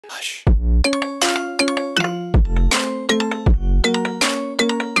Hush.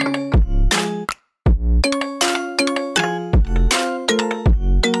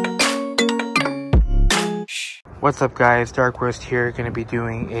 What's up guys, Dark Roast here, going to be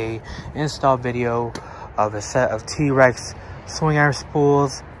doing a install video of a set of T-Rex swing arm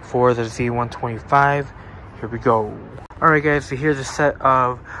spools for the Z125. Here we go. Alright guys, so here's a set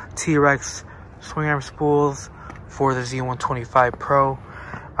of T-Rex swing arm spools for the Z125 Pro.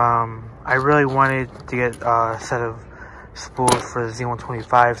 I really wanted to get a set of spools for the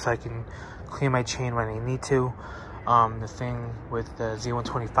Z125 so I can clean my chain when I need to. The thing with the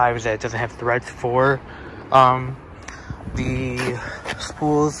Z125 is that it doesn't have threads for the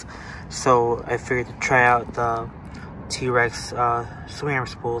spools, so I figured to try out the T-Rex swing arm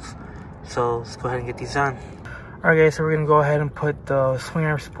spools. So let's go ahead and get these on. Alright guys, so we're gonna go ahead and put the swing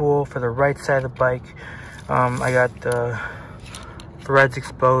arm spool for the right side of the bike. I got the threads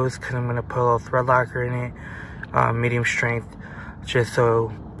exposed because I'm gonna put a little thread locker in it, medium strength, just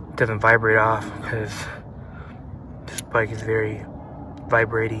so it doesn't vibrate off, because this bike is very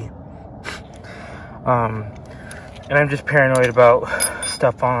vibraty. And I'm just paranoid about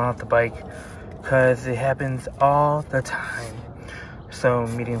stuff falling off the bike because it happens all the time. So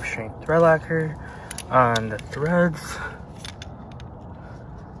medium strength thread locker on the threads.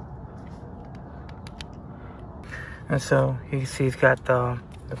 And so you can see it's got the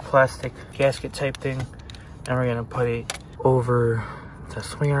plastic gasket type thing, and we're gonna put it over the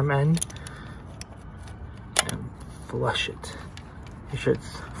swing arm end and flush it. Make sure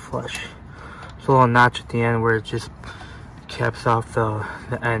it's flush. There's a little notch at the end where it just caps off the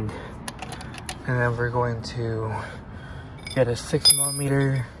end. And then we're going to get a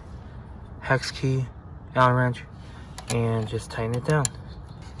 6mm hex key, Allen wrench, and just tighten it down.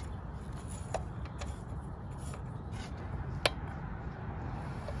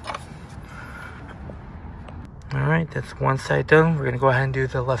 Alright, that's one side done. We're gonna go ahead and do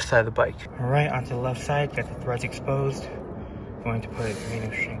the left side of the bike. Alright, onto the left side, got the threads exposed. Going to put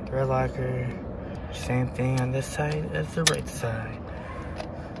medium strength thread locker. Same thing on this side as the right side.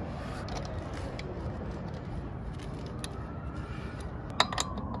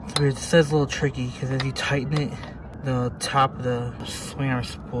 It's weird, this side's a little tricky because as you tighten it, the top of the swing arm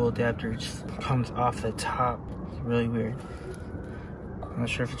spool adapter just comes off the top. It's really weird. I'm not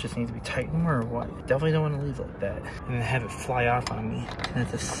sure if it just needs to be tightened more or what. I definitely don't want to leave it like that and then have it fly off on me. And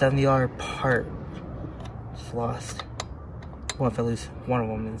it's a $70 part. It's lost. Well, if I lose one of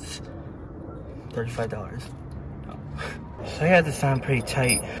them, it's $35. Oh. So I got this on pretty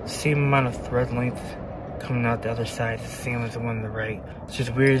tight. Same amount of thread length coming out the other side, the same as the one on the right. It's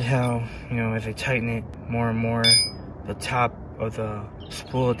just weird how, you know, as I tighten it more and more, the top of the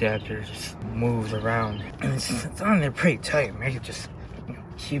spool adapter just moves around. And it's on there pretty tight. I could just, you know,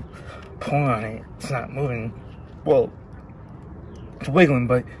 keep pulling on it. It's not moving. Well, it's wiggling,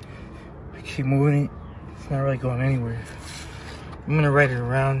 but I keep moving it. It's not really going anywhere. I'm gonna ride it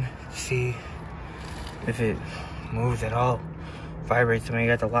around, see if it moves at all, vibrates. I mean, I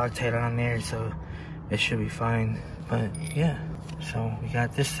got the Loctite on there, so it should be fine. But yeah, so we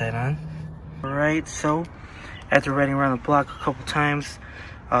got this side on. Alright, so after riding around the block a couple times,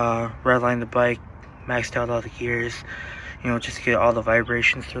 redlined the bike, maxed out all the gears, you know, just to get all the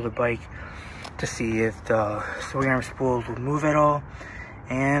vibrations through the bike to see if the swing arm spools would move at all,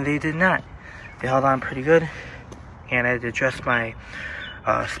 and they did not. They held on pretty good. And I had to adjust my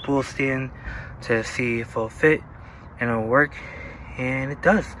spool stand to see if it'll fit and it'll work, and it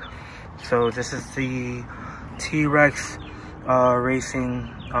does. So this is the T-Rex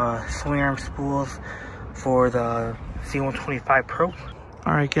Racing swing arm spools for the Z125 Pro.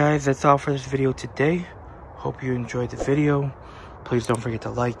 Alright guys, that's all for this video today. Hope you enjoyed the video. Please don't forget to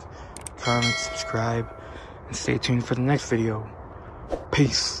like, comment, subscribe, and stay tuned for the next video.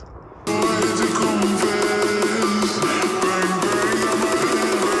 Peace.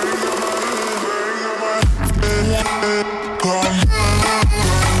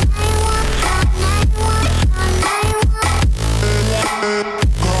 Yeah.